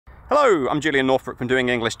Hello, I'm Julian Northbrook from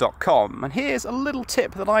doingenglish.com, and here's a little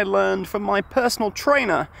tip that I learned from my personal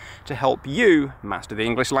trainer to help you master the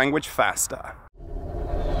English language faster.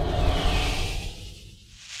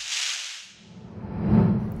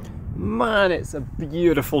 Man, it's a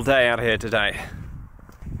beautiful day out here today.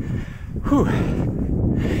 Whew.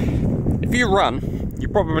 If you run, you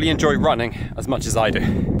probably enjoy running as much as I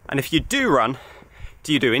do. And if you do run,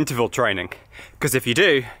 do you do interval training? Because if you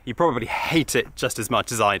do, you probably hate it just as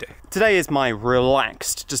much as I do. Today is my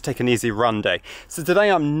relaxed, just take an easy run day. So today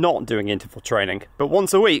I'm not doing interval training, but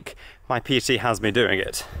once a week, my PT has me doing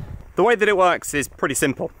it. The way that it works is pretty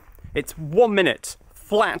simple. It's 1 minute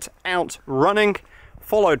flat out running,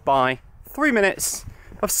 followed by 3 minutes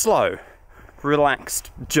of slow, relaxed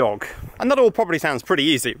jog. And that all probably sounds pretty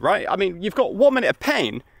easy, right? I mean, you've got 1 minute of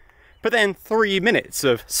pain, but then 3 minutes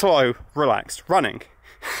of slow, relaxed running.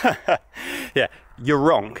 Yeah, you're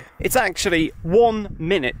wrong. It's actually 1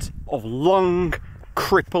 minute of long,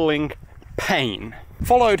 crippling pain,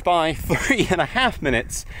 followed by 3.5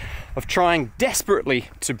 minutes of trying desperately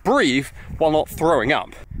to breathe while not throwing up.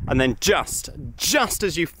 And then just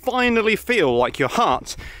as you finally feel like your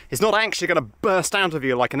heart is not actually going to burst out of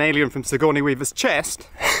you like an alien from Sigourney Weaver's chest,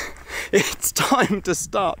 it's time to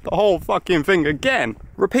start the whole fucking thing again.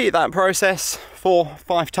 Repeat that process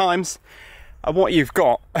 4-5 times, and what you've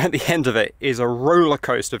got at the end of it is a roller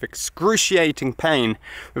coaster of excruciating pain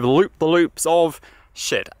with loop-the-loops of,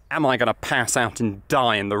 shit, am I going to pass out and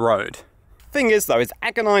die in the road? Thing is though, as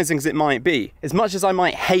agonizing as it might be, as much as I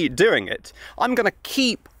might hate doing it, I'm going to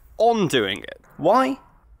keep on doing it. Why?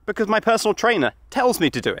 Because my personal trainer tells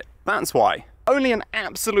me to do it. That's why. Only an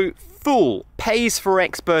absolute fool pays for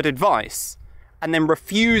expert advice and then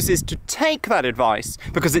refuses to take that advice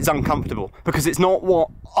because it's uncomfortable, because it's not what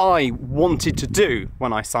I wanted to do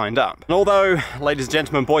when I signed up. And although, ladies and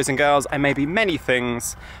gentlemen, boys and girls, I may be many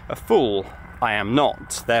things, a fool I am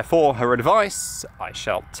not. Therefore, her advice I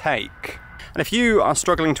shall take. And if you are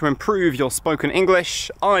struggling to improve your spoken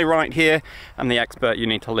English, I right here am the expert you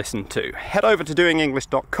need to listen to. Head over to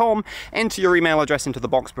doingenglish.com, enter your email address into the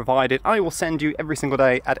box provided. I will send you every single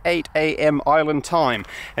day at 8 AM Island time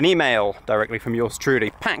an email directly from yours truly,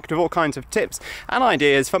 packed with all kinds of tips and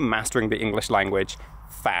ideas for mastering the English language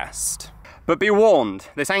fast. But be warned,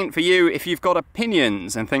 this ain't for you if you've got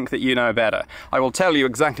opinions and think that you know better. I will tell you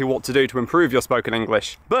exactly what to do to improve your spoken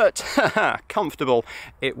English, but haha, comfortable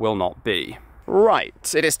it will not be.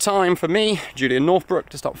 Right, it is time for me, Julian Northbrook,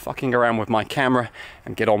 to stop fucking around with my camera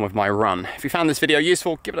and get on with my run. If you found this video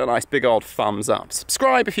useful, give it a nice big old thumbs up.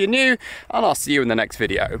 Subscribe if you're new, and I'll see you in the next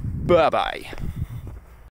video. Bye bye.